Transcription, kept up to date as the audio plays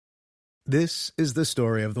This is the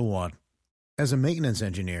story of the one. As a maintenance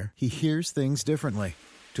engineer, he hears things differently.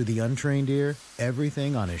 To the untrained ear,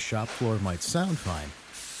 everything on his shop floor might sound fine,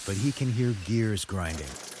 but he can hear gears grinding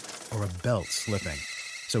or a belt slipping.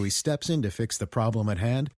 So he steps in to fix the problem at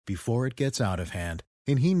hand before it gets out of hand.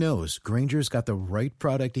 And he knows Grainger's got the right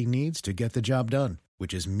product he needs to get the job done,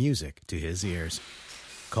 which is music to his ears.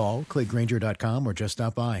 Call, click Grainger.com, or just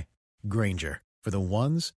stop by. Grainger, for the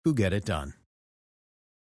ones who get it done.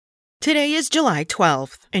 Today is July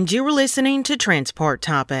 12th, and you're listening to Transport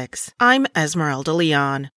Topics. I'm Esmeralda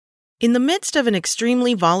Leon. In the midst of an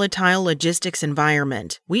extremely volatile logistics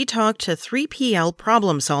environment, we talked to 3PL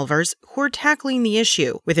problem solvers who are tackling the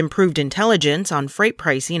issue with improved intelligence on freight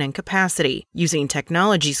pricing and capacity, using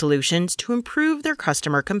technology solutions to improve their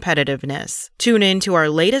customer competitiveness. Tune in to our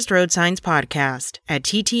latest Road Signs podcast at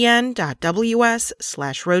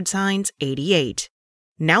ttn.ws/roadsigns88.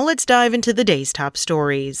 Now let's dive into the day's top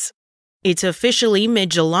stories. It's officially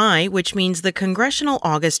mid-July, which means the congressional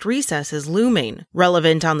August recess is looming.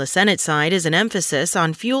 Relevant on the Senate side is an emphasis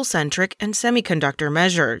on fuel-centric and semiconductor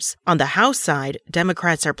measures. On the House side,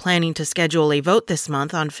 Democrats are planning to schedule a vote this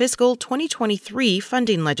month on fiscal 2023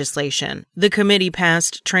 funding legislation. The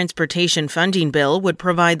committee-passed transportation funding bill would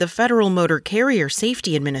provide the Federal Motor Carrier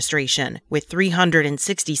Safety Administration with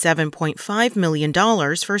 $367.5 million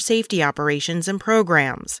for safety operations and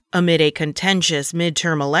programs. Amid a contentious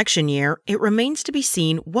midterm election year, it remains to be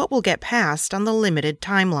seen what will get passed on the limited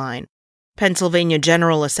timeline. Pennsylvania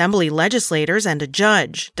General Assembly legislators and a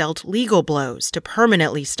judge dealt legal blows to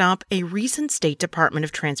permanently stop a recent State Department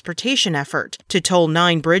of Transportation effort to toll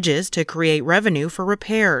 9 bridges to create revenue for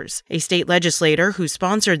repairs. A state legislator who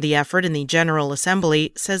sponsored the effort in the General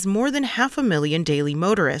Assembly says more than 500,000 daily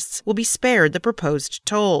motorists will be spared the proposed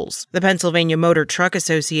tolls. The Pennsylvania Motor Truck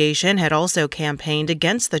Association had also campaigned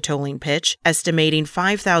against the tolling pitch, estimating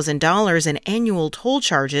 $5,000 in annual toll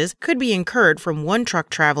charges could be incurred from one truck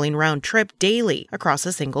traveling round trip daily across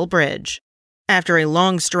a single bridge. After a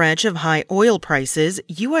long stretch of high oil prices,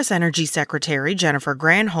 U.S. Energy Secretary Jennifer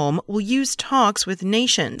Granholm will use talks with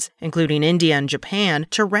nations, including India and Japan,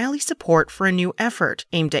 to rally support for a new effort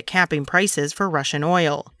aimed at capping prices for Russian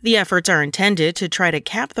oil. The efforts are intended to try to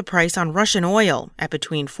cap the price on Russian oil at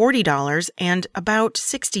between $40 and about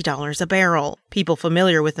 $60 a barrel. People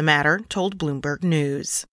familiar with the matter told Bloomberg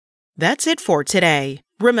News. That's it for today.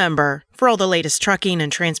 Remember, for all the latest trucking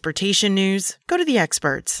and transportation news, go to the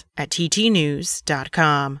experts at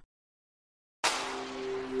ttnews.com.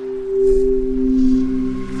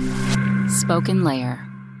 Spoken Layer.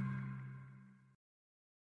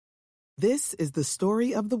 This is the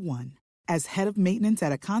story of the one. As head of maintenance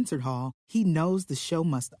at a concert hall, he knows the show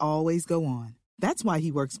must always go on. That's why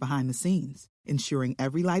he works behind the scenes, ensuring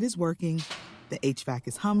every light is working, the HVAC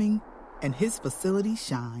is humming, and his facility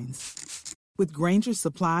shines. With Grainger's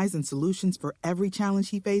supplies and solutions for every challenge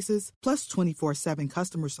he faces, plus 24/7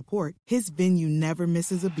 customer support, his venue never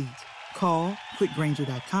misses a beat. Call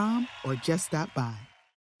quickgrainger.com or just stop by.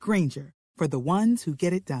 Grainger, for the ones who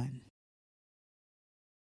get it done.